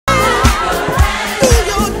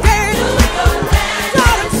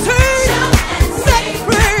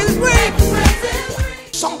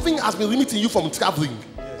been limiting you from traveling.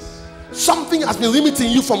 Something has been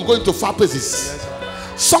limiting you from going to far places.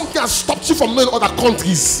 Something has stopped you from knowing other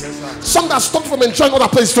countries. Something has stopped you from enjoying other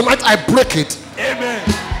places. Tonight I break it. Amen.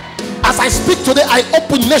 As I speak today, I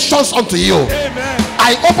open nations unto you. Amen.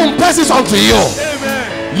 I open places unto you.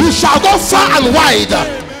 Amen. You shall go far and wide.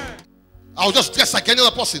 I was just dressed like any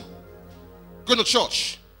other person, going to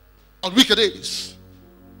church on weekdays,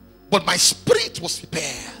 but my spirit was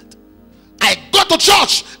prepared. I got to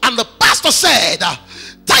church and the pastor said,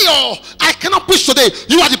 Tayo, I cannot preach today.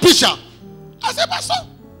 You are the preacher. I said, Pastor.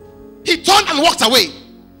 He turned and walked away.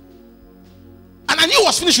 And I knew it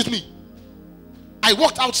was finished with me. I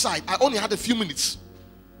walked outside. I only had a few minutes.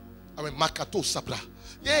 I went, Makato Sabra.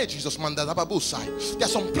 Yeah, Jesus, man,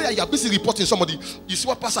 there's some prayer you are busy reporting somebody. You see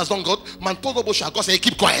what pastor has done, God? Man told God, God said,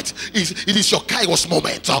 keep quiet. It is your Kairos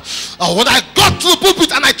moment. When I got to the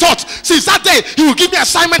pulpit and I thought, since that day, he will give me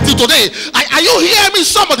assignment till today. Are you hearing me,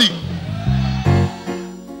 somebody?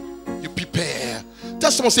 You prepare.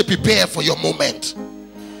 Tell someone, say, prepare for your moment.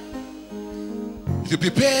 If you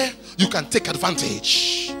prepare, you can take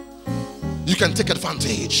advantage. You can take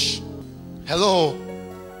advantage. Hello.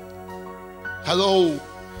 Hello.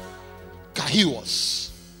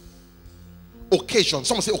 Karios. Occasion.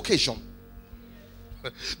 Someone say occasion.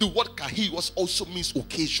 The word Karios also means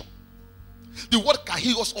occasion. The word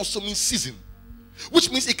Karios also means season, which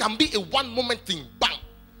means it can be a one moment thing. Bang.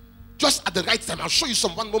 Just at the right time. I'll show you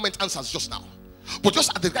some one moment answers just now. But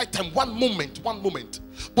just at the right time, one moment.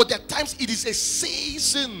 But there are times it is a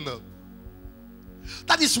season.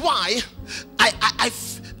 That is why I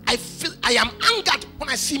feel I am angered when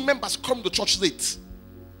I see members come to church late.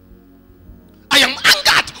 I am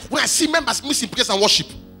angered when I see members missing praise and worship.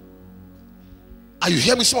 Are you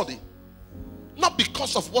hearing me, somebody? Not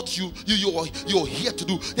because of what you're here to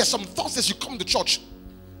do. There's some thoughts as you come to church.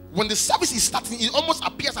 When the service is starting, it almost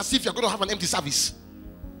appears as if you're going to have an empty service.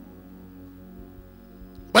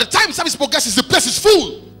 By the time service progresses, the place is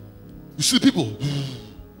full. You see people.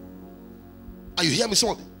 Are you hearing me,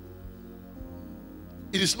 somebody?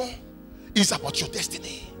 It is not. It's about your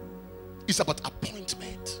destiny. It's about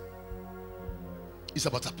appointment. It's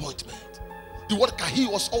about appointment. The word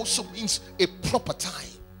Karios also means a proper time,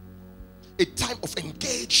 a time of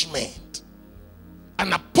engagement,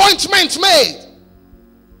 an appointment made.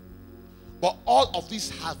 But all of these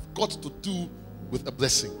have got to do with a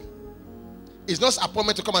blessing. It's not an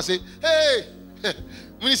appointment to come and say, hey,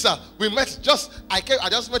 minister, we met I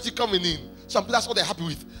just met you coming in. Some people, that's what they're happy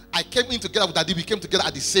with. I came in together with Daddy. We came together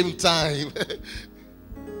at the same time.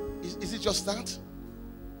 Is it just that?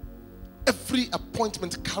 Every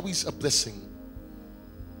appointment carries a blessing.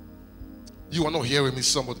 You are not hearing me,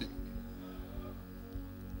 somebody.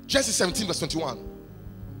 Genesis 17 verse 21.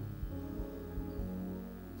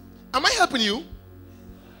 Am I helping you?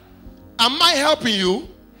 Am I helping you?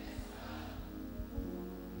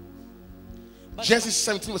 Genesis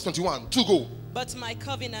 17 verse 21. To go. But my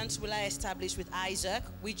covenant will I establish with Isaac,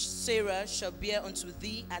 which Sarah shall bear unto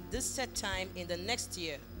thee at this set time in the next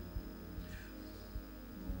year.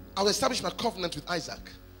 I will establish my covenant with Isaac.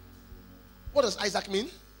 What does Isaac mean?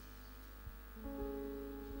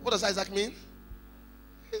 What does Isaac mean?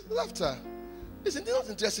 It's laughter. Isn't it not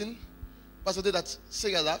interesting, Pastor, that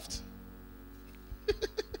Sarah laughed?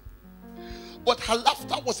 But her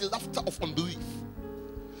laughter was a laughter of unbelief.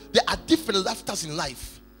 There are different laughters in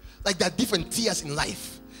life. Like there are different tears in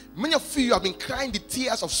life. Many of you have been crying the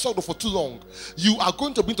tears of sorrow for too long. You are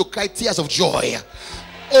going to begin to cry tears of joy.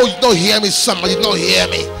 Oh, you don't hear me, somebody. You don't hear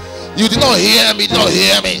me. You did not hear me. You don't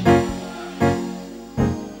hear me.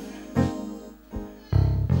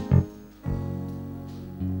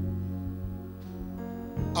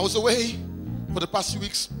 I was away for the past few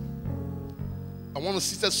weeks. And one of the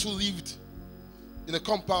sisters who lived in a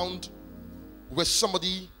compound where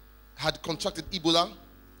somebody had contracted Ebola,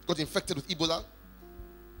 got infected with Ebola,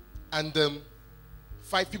 and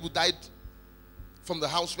 5 people died from the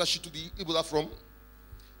house where she took the Ebola from,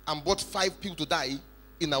 and brought 5 people to die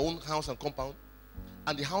in her own house and compound,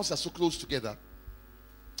 and the houses are so close together.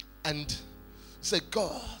 And said,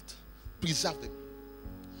 God, preserve them.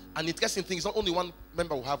 And the interesting thing is not only one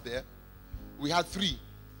member we have there, we had 3.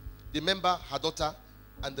 The member, her daughter,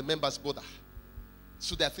 and the member's brother.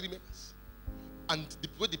 So there are 3 members. And the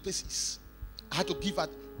way the place is, I had to give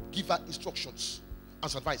her instructions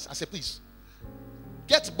and some advice. I said, please,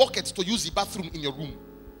 get buckets to use the bathroom in your room.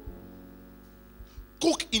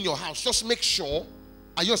 Cook in your house. Just make sure,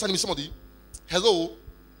 are you understanding me, somebody? Hello,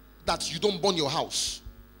 that you don't burn your house.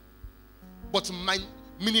 But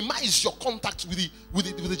minimize your contact with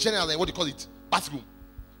the general, what do you call it, bathroom.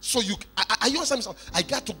 So are you understanding me? I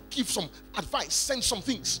got to give some advice, send some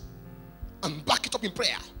things. and back it up in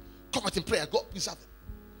prayer. Come out in prayer. God preserve them.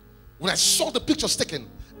 When I saw the pictures taken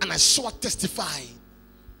and I saw her testify, I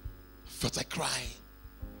felt like crying.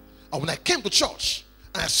 And when I came to church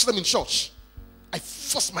and I saw them in church, I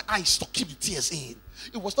forced my eyes to keep the tears in.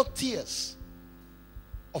 It was not tears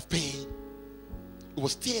of pain. It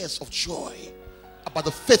was tears of joy about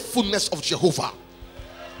the faithfulness of Jehovah.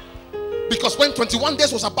 Because when 21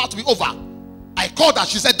 days was about to be over, I called her.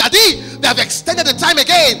 She said, Daddy, they have extended the time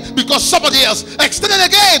again because somebody else extended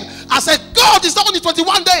again. I said, God, it's not only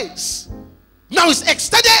 21 days. Now it's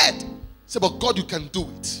extended. I said, but God, you can do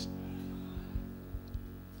it.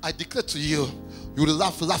 I declare to you, you will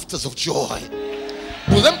laugh laughters of joy.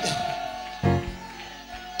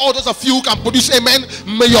 All those of you who can produce amen,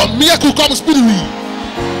 may your miracle come speedily.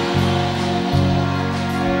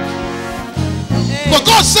 But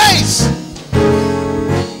God says,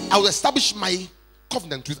 I will establish my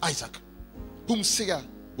covenant with Isaac, whom Sarah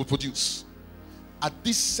will produce at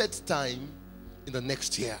this set time in the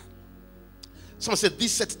next year. Someone said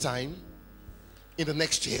this set time in the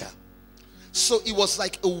next year. So it was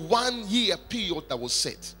like a 1 year period that was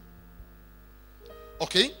set.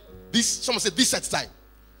 Okay? Someone said this set time.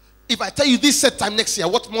 If I tell you this set time next year,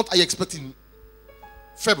 what month are you expecting?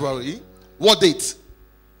 February. What date?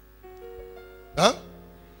 Huh?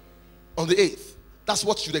 On the 8th. That's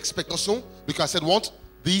what you'd expect also. Because I said what?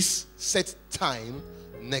 This set time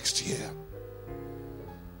next year.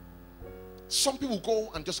 Some people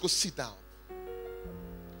go and just go sit down.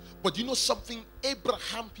 But you know something?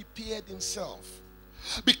 Abraham prepared himself.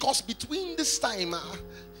 Because between this time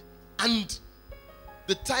and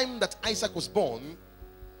the time that Isaac was born,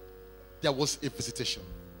 there was a visitation.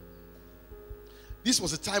 This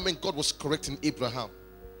was the time when God was correcting Abraham.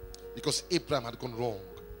 Because Abraham had gone wrong.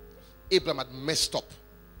 Abraham had messed up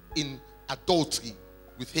in adultery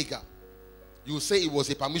with Hagar. You will say it was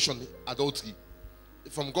a permission adultery.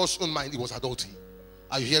 From God's own mind, it was adultery.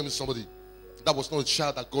 Are you hearing me, somebody? That was not a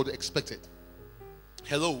child that God expected.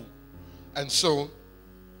 Hello. And so,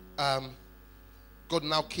 God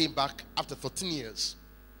now came back after 13 years.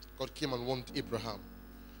 God came and warned Abraham,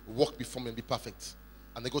 walk before me and be perfect.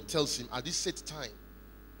 And then God tells him, at this set time,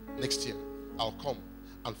 next year, I'll come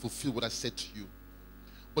and fulfill what I said to you.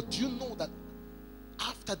 But do you know that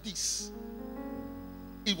after this,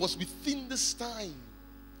 it was within this time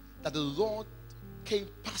that the Lord came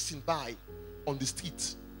passing by on the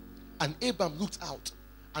street, and Abraham looked out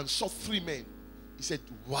and saw 3 men. He said,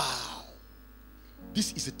 wow,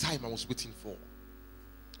 this is the time I was waiting for.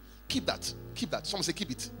 Keep that. Keep that. Someone say,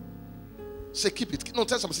 keep it. Say, keep it. No,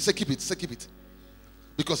 tell someone, say, keep it. Say, keep it.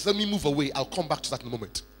 Because let me move away. I'll come back to that in a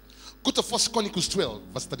moment. Go to 1 Chronicles 12,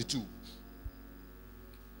 verse 32.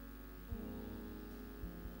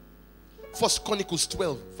 1 Chronicles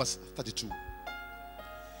 12, verse 32.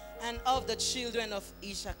 And of the children of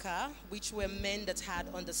Issachar, which were men that had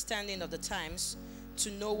understanding of the times,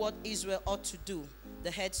 to know what Israel ought to do,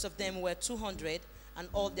 the heads of them were 200, and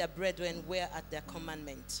all their brethren were at their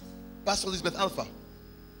commandment. Pastor Elizabeth Alpha,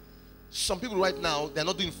 some people right now, they're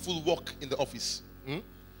not doing full work in the office.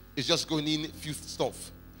 It's just going in few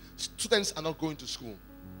stuff. Students are not going to school.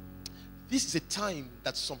 This is a time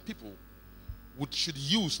that some people should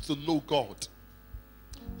use to know God.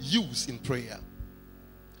 Use in prayer.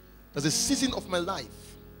 There's a season of my life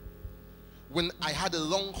when I had a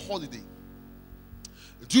long holiday.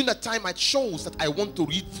 During that time, I chose that I want to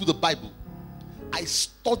read through the Bible. I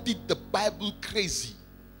studied the Bible crazy.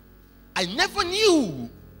 I never knew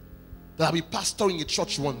that I'll be pastoring a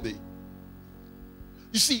church one day.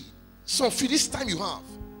 You see, some of you, this time you have,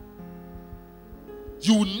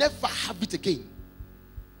 you will never have it again.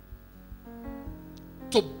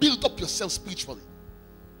 To build up yourself spiritually.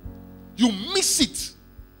 You miss it.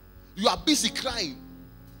 You are busy crying.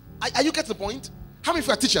 Are you getting the point? How many of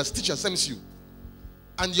you are teachers? Teachers, same as you.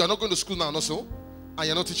 And you are not going to school now, not so? And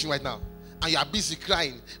you are not teaching right now. And you are busy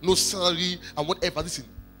crying. No salary and whatever. Listen.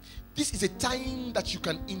 This is a time that you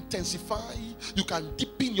can intensify. You can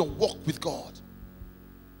deepen your walk with God.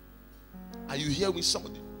 Are you here with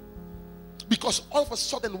somebody? Because all of a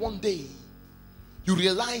sudden one day, you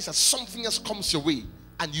realize that something else comes your way.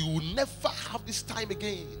 And you will never have this time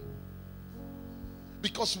again.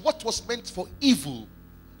 Because what was meant for evil,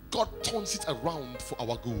 God turns it around for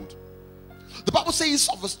our good. The Bible says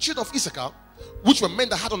of the children of Issachar, which were men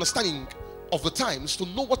that had understanding of the times to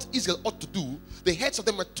know what Israel ought to do, the heads of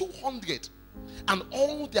them were 200, and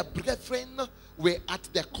all their brethren were at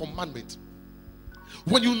their commandment.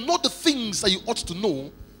 When you know the things that you ought to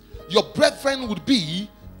know, your brethren would be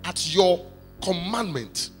at your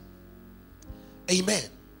commandment. Amen.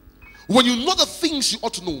 When you know the things you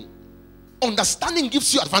ought to know, understanding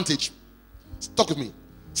gives you advantage. Talk with me.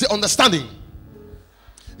 Say, understanding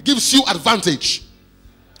gives you advantage.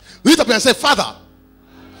 Read up and say, Father,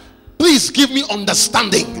 please give me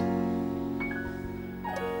understanding.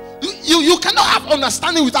 You cannot have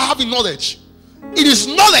understanding without having knowledge. It is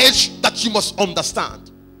knowledge that you must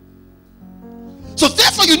understand. So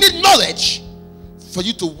therefore you need knowledge for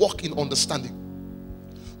you to walk in understanding.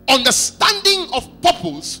 Understanding of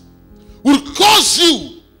purpose will cause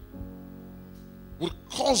you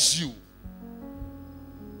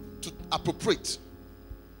to appropriate,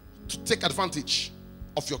 to take advantage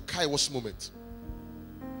of your Kairos moment.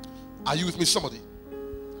 Are you with me, somebody?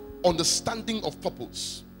 Understanding of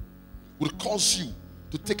purpose will cause you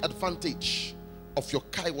to take advantage of your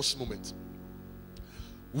Kairos moment.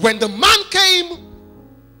 When the man came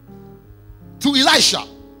to Elisha,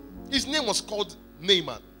 his name was called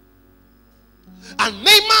Naaman. And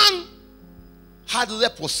Naaman had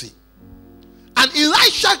leprosy. And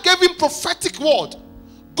Elisha gave him prophetic word.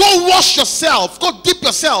 Go wash yourself, go dip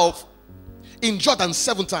yourself in Jordan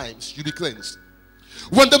 7 times, you'll be cleansed.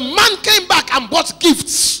 When the man came back and brought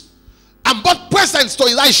gifts and brought presents to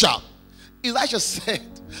Elisha, Elisha said,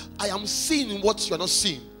 I am seeing what you are not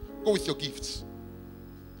seeing. Go with your gifts.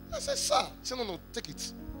 I said, sir. He said, no, take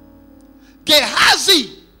it.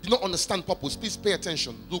 Gehazi did not understand purpose. Please pay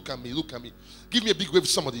attention. Look at me, look at me. Give me a big wave,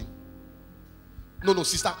 somebody. No,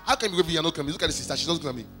 sister. How can you wave me and look at me? Look at the sister. She's not looking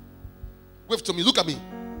at me. Wave to me. Look at me.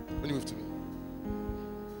 When you wave to me.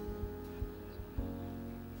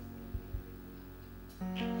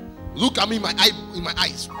 Look at me in my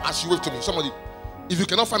eyes as you wave to me. Somebody, if you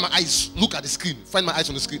cannot find my eyes, look at the screen. Find my eyes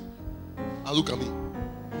on the screen and look at me.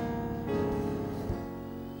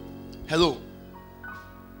 Hello.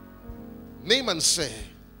 Naaman said,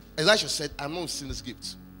 Elisha said, I'm not seeing this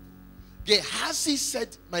gift. Gehazi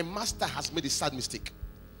said, my master has made a sad mistake.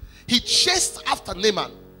 He chased after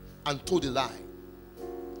Naaman and told a lie.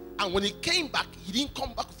 And when he came back, he didn't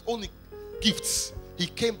come back with only gifts. He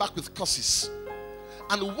came back with curses.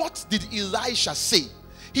 And what did Elisha say?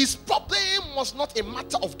 His problem was not a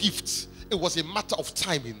matter of gifts. It was a matter of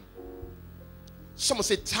timing. Someone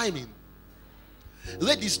say timing.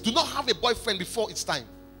 Ladies, do not have a boyfriend before it's time.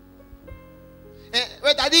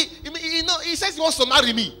 Well, daddy, he says he wants to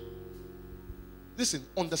marry me. Listen,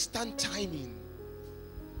 understand timing.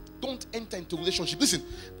 Don't enter into a relationship. Listen,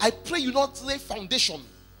 I pray you not lay foundation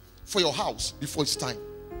for your house before it's time.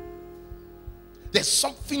 There's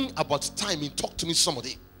something about timing. Talk to me,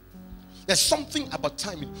 somebody. There's something about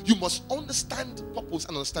timing. You must understand purpose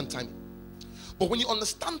and understand timing. But when you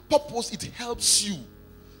understand purpose, it helps you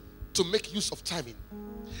to make use of timing.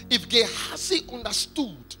 If Gehazi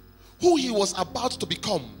understood who he was about to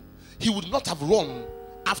become, he would not have run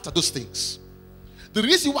after those things. The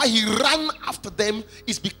reason why he ran after them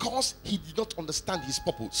is because he did not understand his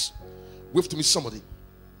purpose. Wave to me, somebody.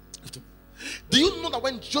 Wave to me. Do you know that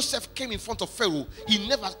when Joseph came in front of Pharaoh, he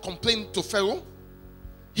never complained to Pharaoh?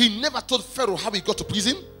 He never told Pharaoh how he got to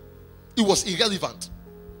prison. It was irrelevant.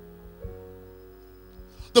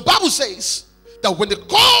 The Bible says that when they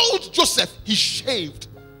called Joseph, he shaved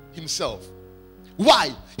himself.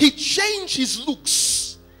 Why? He changed his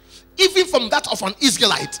looks, even from that of an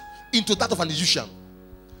Israelite into that of an Egyptian.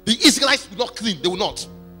 The Israelites will not clean. They will not.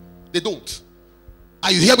 They don't.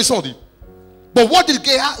 Are you hearing me, somebody? But what did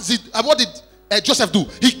Joseph do?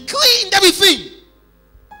 He cleaned everything.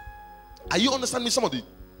 Are you understanding me, somebody?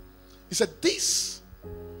 He said, this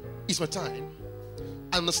is my time.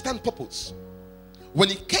 I understand purpose. When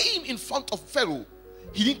he came in front of Pharaoh,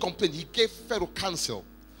 he didn't complain. He gave Pharaoh counsel.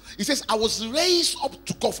 He says, I was raised up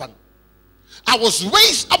to govern. I was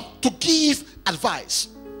raised up to give advice.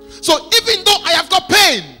 So even though I have got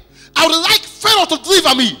pain, I would like Pharaoh to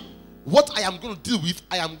deliver me. What I am going to deal with,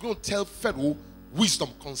 I am going to tell Pharaoh wisdom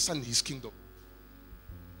concerning his kingdom.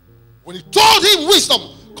 When he told him wisdom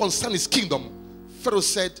concerning his kingdom, Pharaoh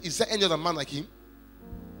said, is there any other man like him?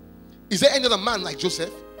 Is there any other man like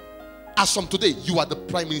Joseph? As from today, you are the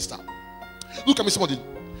prime minister. Look at me, somebody.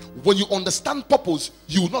 When you understand purpose,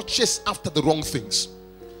 you will not chase after the wrong things.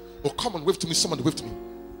 Oh, come on, wave to me, somebody, wave to me.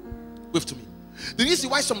 Wave to me. The reason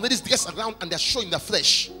why some ladies dress around and they're showing their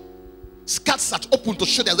flesh, skirts that open to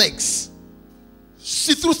show their legs,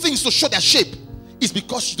 see-through things to show their shape, is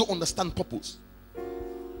because you don't understand purpose.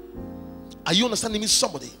 Are you understanding me,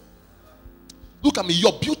 somebody? Look at me.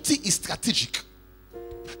 Your beauty is strategic.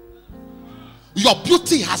 Your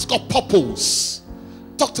beauty has got purpose.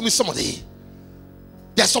 Talk to me, somebody.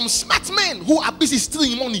 There are some smart men who are busy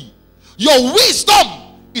stealing money. Your wisdom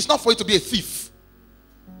is not for you to be a thief.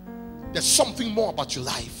 There's something more about your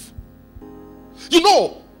life. You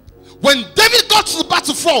when David got to the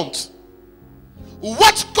battlefront,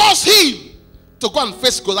 what caused him to go and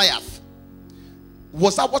face Goliath.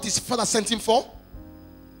 Was that what his father sent him for?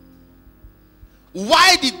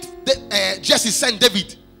 Why did Jesse send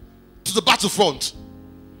David to the battlefront?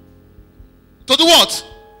 To do what?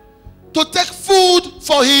 To take food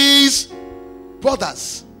for his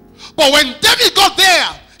brothers. But when David got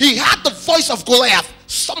there, he heard the voice of Goliath.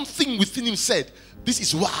 Something within him said, this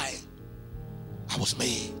is why I was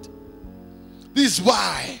made. This is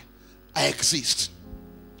why I exist.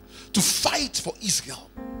 To fight for Israel.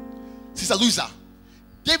 Sister Louisa,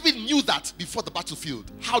 David knew that before the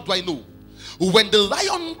battlefield. How do I know? When the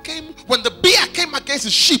lion came, when the bear came against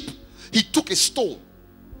his sheep, he took a stone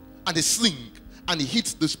and a sling and he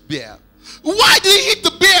hit this bear. Why did he hit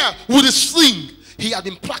the bear with a sling? He had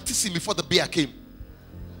been practicing before the bear came.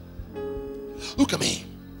 Look at me.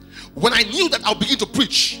 When I knew that I'll begin to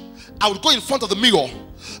preach, I would go in front of the mirror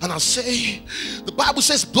and I'll say, the Bible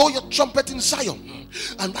says, blow your trumpet in Zion.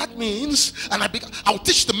 And that means, and I'll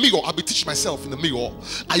teach the mirror. I'll be teaching myself in the mirror.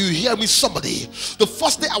 Are you hearing me, somebody? The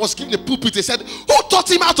first day I was given a pulpit, they said, who taught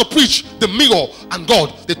him how to preach? The mirror and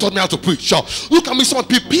God. They taught me how to preach. Look at me, someone.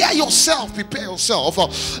 Prepare yourself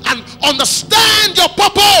and understand your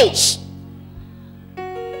purpose.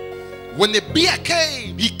 When the bear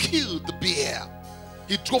came, he killed the bear.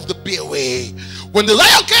 He drove the bear away. When the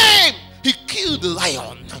lion came, he killed the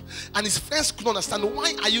lion. And his friends couldn't understand,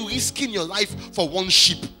 why are you risking your life for one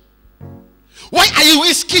sheep? Why are you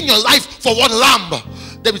risking your life for one lamb?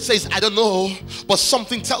 David says, I don't know, but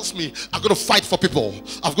something tells me I'm going to fight for people.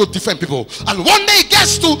 I've got different people. And one day he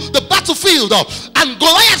gets to the battlefield and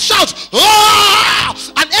Goliath shouts, ah!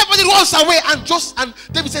 And everybody runs away. And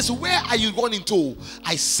David says, where are you running to?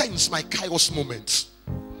 I sense my Kairos moment.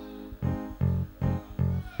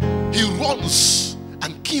 He runs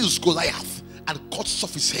and kills Goliath and cuts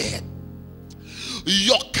off his head.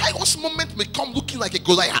 Your Kairos moment may come looking like a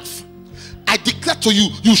Goliath. I declare to you,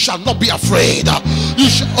 you shall not be afraid.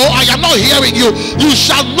 I am not hearing you. You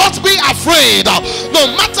shall not be afraid. No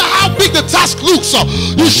matter how big the task looks,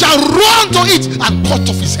 you shall run to it and cut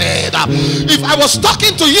off his head. If I was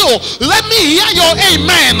talking to you, let me hear your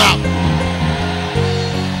amen.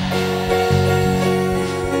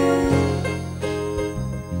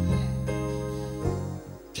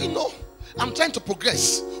 I'm trying to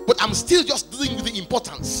progress, but I'm still just dealing with the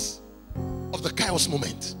importance of the Kairos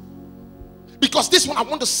moment. Because this one I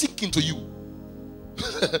want to sink into you.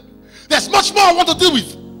 There's much more I want to deal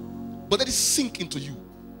with, but let it sink into you.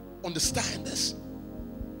 Understand this.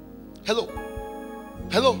 Hello.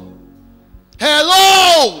 Hello.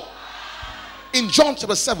 Hello. In John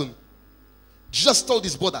chapter 7, Jesus told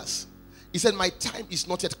his brothers, he said, my time is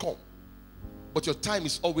not yet come, but your time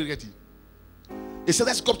is already ready. He said,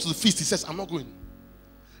 let's go up to the feast. He says, I'm not going.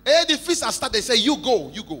 Hey, the feast has started. They say, you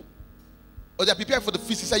go, you go. Or they're preparing for the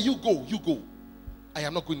feast. He said, you go, you go. I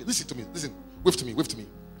am not going. Listen to me, listen. Wave to me, wave to me,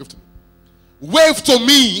 wave to me. Wave to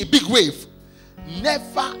me, a big wave.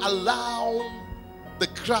 Never allow the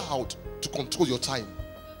crowd to control your time.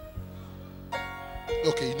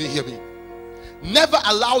 Okay, you didn't hear me. Never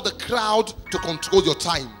allow the crowd to control your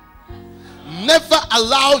time. Never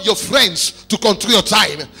allow your friends to control your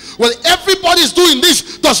time. Well, everybody is doing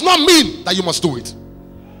this does not mean that you must do it.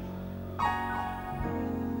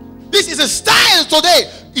 This is a style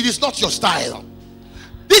today. It is not your style.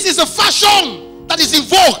 This is a fashion that is in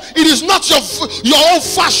vogue. It is not your own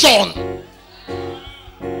fashion.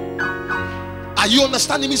 Are you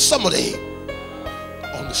understanding me, somebody?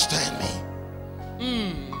 Understand me.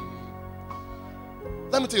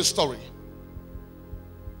 Let me tell you a story.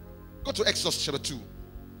 Go to Exodus chapter 2.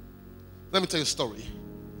 Let me tell you a story.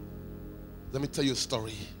 Let me tell you a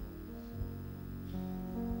story.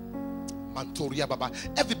 Mantoria Baba.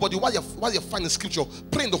 Everybody, while you're finding scripture,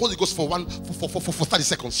 pray in the Holy Ghost for 30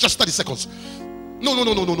 seconds. Just 30 seconds. No.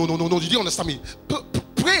 You didn't understand me.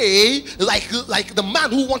 Pray like the man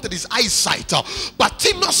who wanted his eyesight. But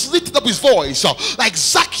Timus lifted up his voice. Like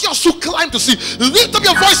Zacchaeus who climbed to see. Lift up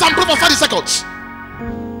your voice and pray for 30 seconds.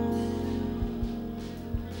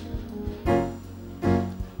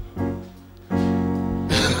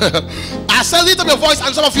 I said lift up your voice,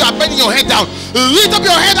 and some of you are bending your head down. Lift up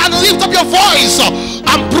your head and lift up your voice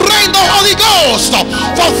and pray in the Holy Ghost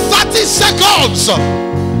for 30 seconds.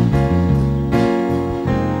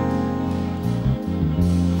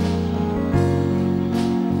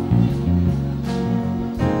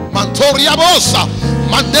 Mantoria bosa,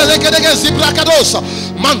 mandele kedege zibrakadosa,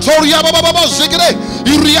 Mantoria baba zigre,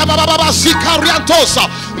 iria baba zikariantosa,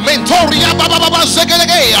 Mentoria baba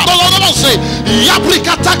zegelegea, dolorose,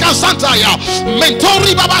 yabrikataka santaya,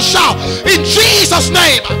 Mentori babasha, in Jesus'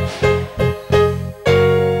 name.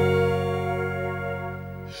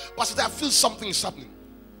 Pastor, there are feel something is happening.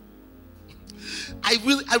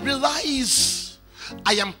 I realize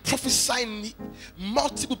I am prophesying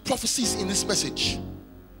multiple prophecies in this message.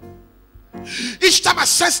 Each time I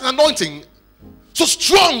sense an anointing so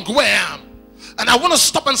strong where I am, and I want to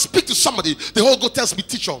stop and speak to somebody, the Holy Ghost tells me,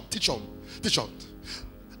 teach on, teach on, teach on.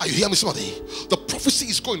 Are you hearing me, somebody? The prophecy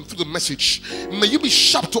is going through the message. May you be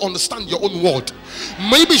sharp to understand your own word.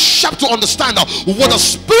 May you be sharp to understand what the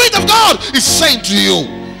Spirit of God is saying to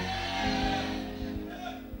you.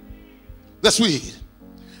 Let's read.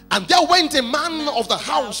 And there went a man of the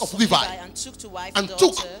house of Levi, and took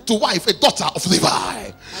to wife a daughter of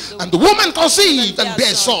Levi. And the woman conceived and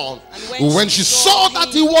bare a son. When she saw that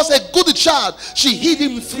he was a good child, she hid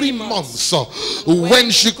him 3 months. When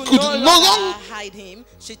she could no longer hide him,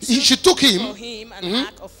 she took him and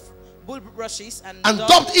bulrushes and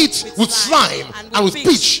daubed it with slime and with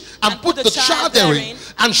pitch, and put the child therein,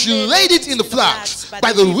 and she laid it in the flax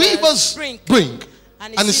by the river's brink.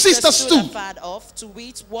 And his sister stood off to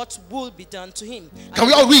wait what would be done to him. Can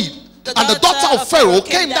we all read? And the daughter of Pharaoh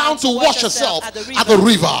came down to wash herself at the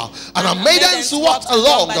river, and her maidens walked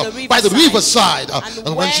along by the riverside.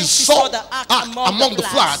 And when she saw the ark among the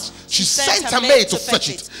flags, she sent her maid to fetch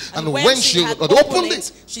it. And when she had opened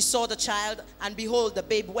it, she saw the child, and behold, the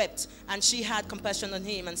babe wept. And she had compassion on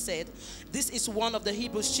him and said, "This is one of the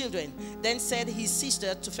Hebrews' children." Then said his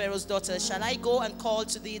sister to Pharaoh's daughter, "Shall I go and call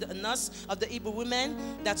to thee the nurse of the Hebrew women,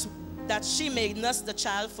 that she may nurse the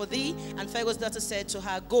child for thee?" And Pharaoh's daughter said to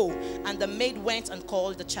her, "Go." And the maid went and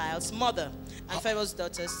called the child's mother. And Pharaoh's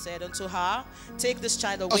daughter said unto her, "Take this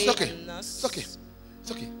child away and nurse." It's okay.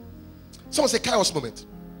 It's okay. Someone say Karios moment.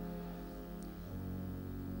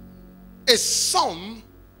 A son,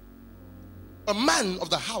 a man of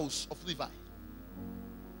the house of Levi,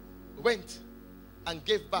 went and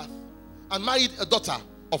gave birth and married a daughter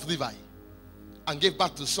of Levi and gave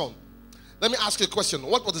birth to a son. Let me ask you a question.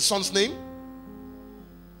 What was the son's name?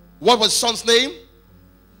 What was his son's name?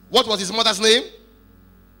 What was his mother's name?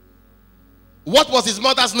 What was his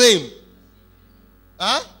mother's name?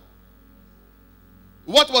 Huh?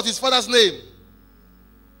 What was his father's name?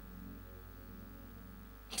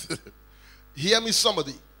 Hear me,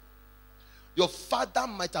 somebody. Your father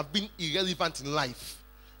might have been irrelevant in life.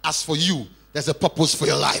 As for you, there's a purpose for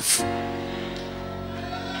your life.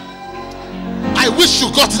 I wish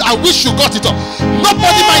you got it. I wish you got it.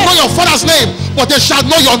 Nobody might know your father's name, but they shall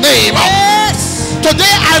know your name. Yes.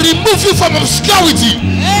 Today I remove you from obscurity.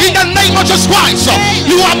 In the name of Jesus Christ.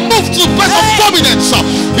 You are moved to the place of prominence.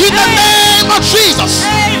 In the name of Jesus.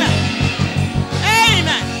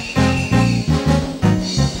 Amen.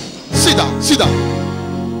 Sit down, sit down.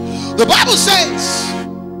 The Bible says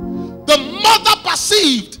the mother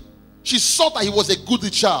perceived, she saw that he was a goodly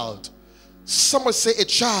child. Someone say a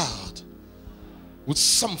child with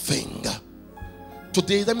something.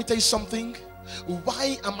 Today, let me tell you something.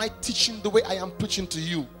 Why am I teaching the way I am preaching to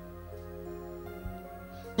you?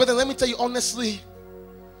 Brother, let me tell you honestly,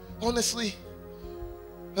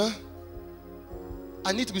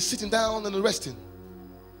 I need to be sitting down and resting.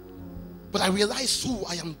 But I realize who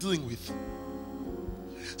I am dealing with.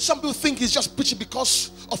 Some people think he's just preaching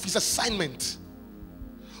because of his assignment.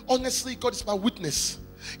 Honestly, God is my witness.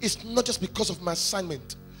 It's not just because of my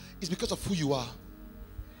assignment. It's because of who you are.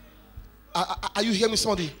 Are you hearing me,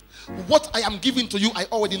 somebody? What I am giving to you, I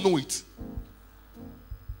already know it.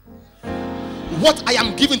 What I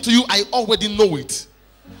am giving to you, I already know it.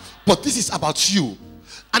 But this is about you.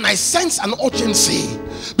 And I sense an urgency,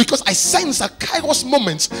 because I sense that Kairos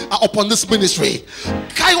moments are upon this ministry.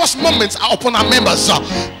 Kairos moments are upon our members. And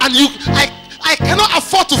I cannot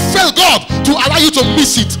afford to fail God to allow you to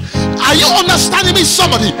miss it. Are you understanding me,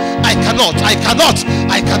 somebody? I cannot.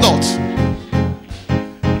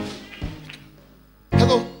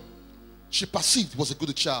 Hello. She perceived was a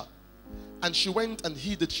good child. And she went and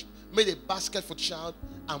made a basket for the child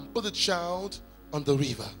and put the child on the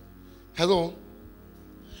river. Hello.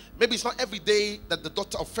 Maybe it's not every day that the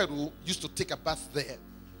daughter of Pharaoh used to take a bath there.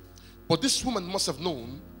 But this woman must have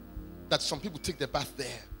known that some people take their bath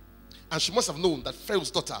there. And she must have known that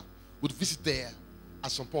Pharaoh's daughter would visit there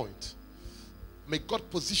at some point. May God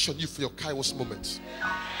position you for your Kairos moment.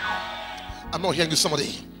 I'm not hearing you,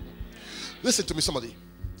 somebody. Listen to me, somebody.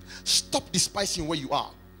 Stop despising where you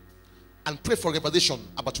are and pray for revelation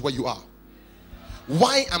about where you are.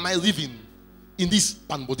 Why am I living in this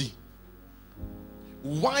pan body?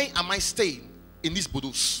 Why am I staying in this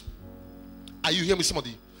bodos? Are you hearing me,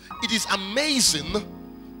 somebody? It is amazing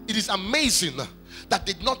that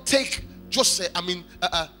did not take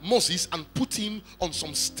Moses and put him on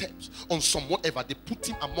some steps, on some whatever. They put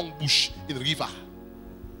him among bush in the river.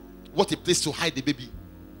 What a place to hide the baby.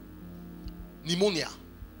 pneumonia,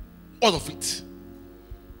 all of it.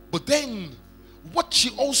 But then, what she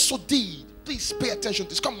also did, please pay attention to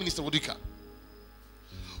this. Come, Minister Wodika.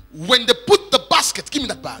 When they put the basket, give me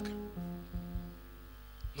that bag.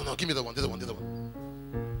 No, give me the one, the other one.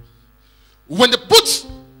 When they put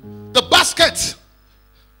the basket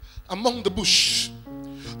among the bush,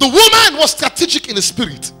 the woman was strategic in the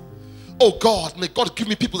spirit. Oh God, may God give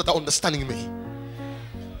me people that are understanding me.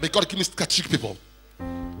 May God give me strategic people.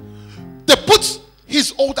 They put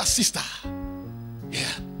his older sister.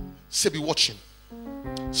 Yeah. Say be watching.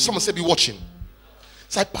 Someone say be watching.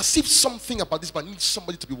 So I perceive something about this, but I need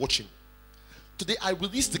somebody to be watching. Today I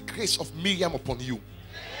release the grace of Miriam upon you.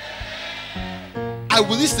 I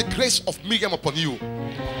release the grace of Miriam upon you.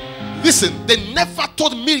 Listen, they never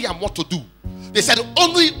told Miriam what to do. They said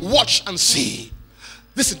only watch and see.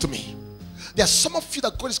 Listen to me. There are some of you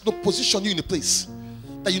that God is going to position you in a place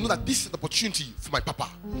that you know that this is an opportunity for my papa.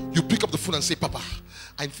 You pick up the phone and say, Papa,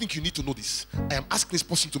 I think you need to know this. I am asking this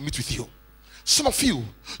person to meet with you. Some of you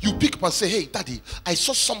pick up and say, hey, Daddy, I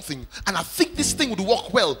saw something and I think this thing would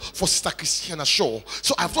work well for Sister Christiana Shaw.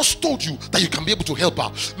 So I've just told you that you can be able to help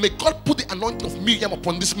her. May God put the anointing of Miriam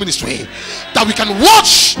upon this ministry that we can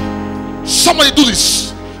watch somebody do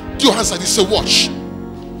this. Do your hands like this, say watch.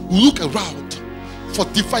 Look around for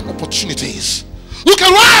divine opportunities. Look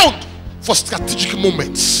around for strategic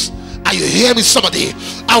moments. Are you hearing me, somebody?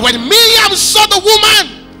 And when Miriam saw the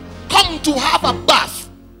woman come to have a bath,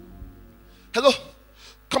 hello,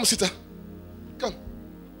 come sit there. Come,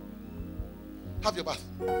 have your bath.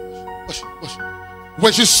 Wash.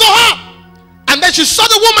 When she saw her, and then she saw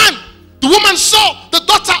the woman saw the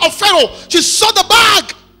daughter of Pharaoh. She saw the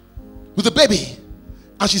bag with the baby,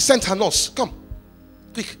 and she sent her nurse. Come,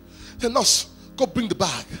 quick, the nurse, go bring the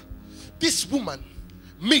bag. This woman,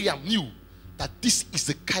 Miriam, knew that this is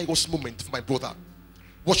the Kairos moment for my brother.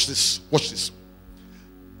 Watch this.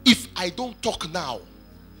 If I don't talk now,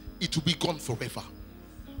 it will be gone forever.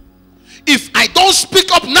 If I don't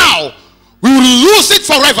speak up now, we will lose it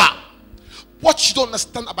forever. What you don't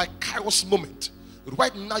understand about Kairos moment,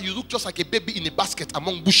 right now you look just like a baby in a basket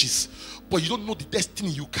among bushes, but you don't know the destiny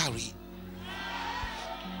you carry.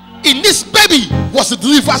 In this baby was the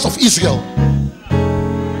deliverance of Israel.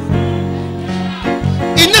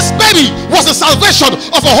 In this baby was the salvation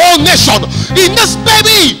of a whole nation. In this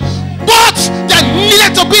baby, but there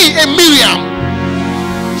needed to be a Miriam.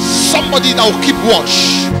 Somebody that will keep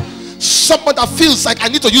watch. Somebody that feels like I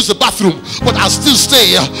need to use the bathroom, but I'll still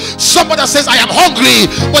stay. Somebody that says I am hungry,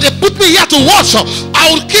 but they put me here to watch.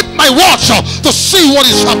 I will keep my watch to see what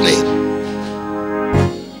is happening.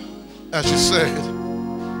 And she said,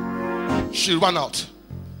 she ran out.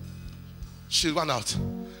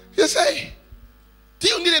 You say, do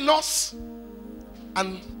you need a nurse?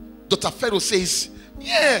 And Dr. Pharaoh says,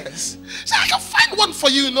 yes. So I can find one for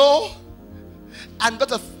you, no? And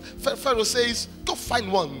Dr. Pharaoh says, go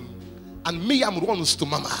find one. And Miriam runs to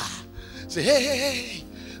Mama. Say, hey,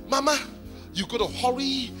 Mama, you got to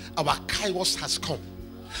hurry. Our Kairos has come.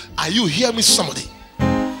 Are you hearing me, somebody?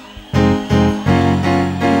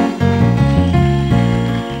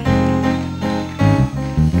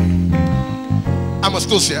 I must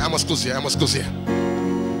close here.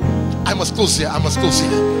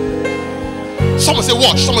 Someone say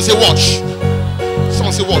watch.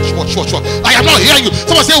 I am not hearing you.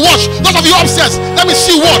 Someone say watch. Those of you upstairs, let me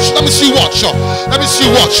see watch.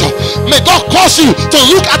 May God cause you to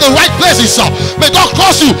look at the right places. May God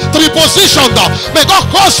cause you to be positioned. May God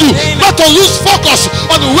cause you not to lose focus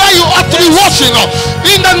on where you ought to be watching.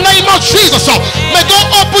 In the name of Jesus, may God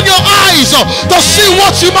open your eyes to see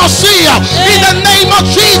what you must see. In the name of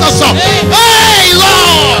Jesus. Hey,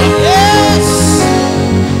 Lord. Yes.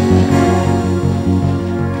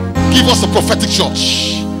 Give us a prophetic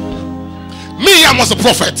church. Miriam was a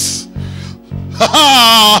prophet.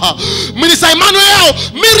 Minister Emmanuel,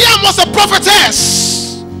 Miriam was a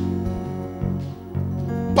prophetess.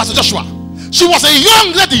 Pastor Joshua, she was a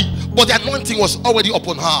young lady, but the anointing was already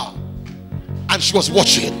upon her, and she was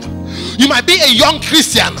watching. You might be a young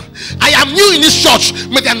Christian. I am new in this church.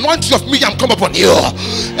 May the anointing of Miriam come upon you.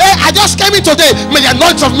 Hey, I just came in today. May the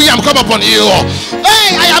anointing of Miriam come upon you.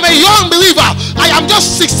 Hey, I am a young believer. I am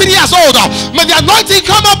just 16 years old. May the anointing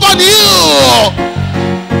come upon you.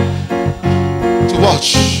 To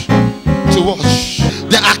watch.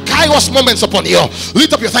 There are Kairos moments upon you.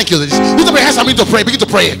 Lift up your thank you, ladies. Lift up your hands and begin to pray. Begin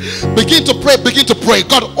to pray.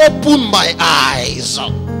 God, open my eyes.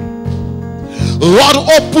 Lord,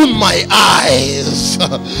 open my eyes.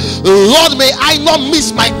 Lord, may I not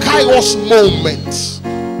miss my Kairos moment.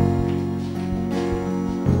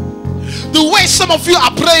 The way some of you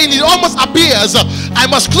are praying, it almost appears I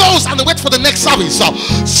must close and wait for the next service.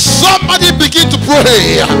 Somebody begin to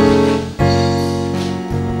pray.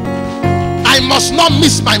 I must not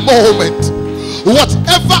miss my moment.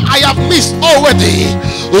 Whatever I have missed already,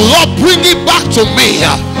 Lord, bring it back to me.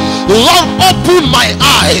 Lord, open my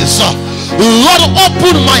eyes. Lord,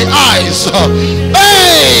 open my eyes.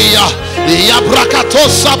 Hey, Yabrakato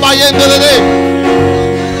Sabayendele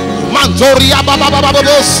Mantoria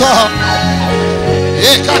Babababosa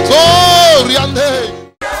Ekatoriande.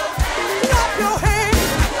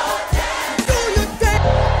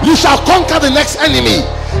 You shall conquer the next enemy.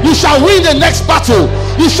 You shall win the next battle.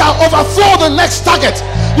 You shall overthrow the next target.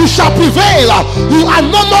 You shall prevail. You are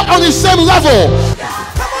no more on the same level.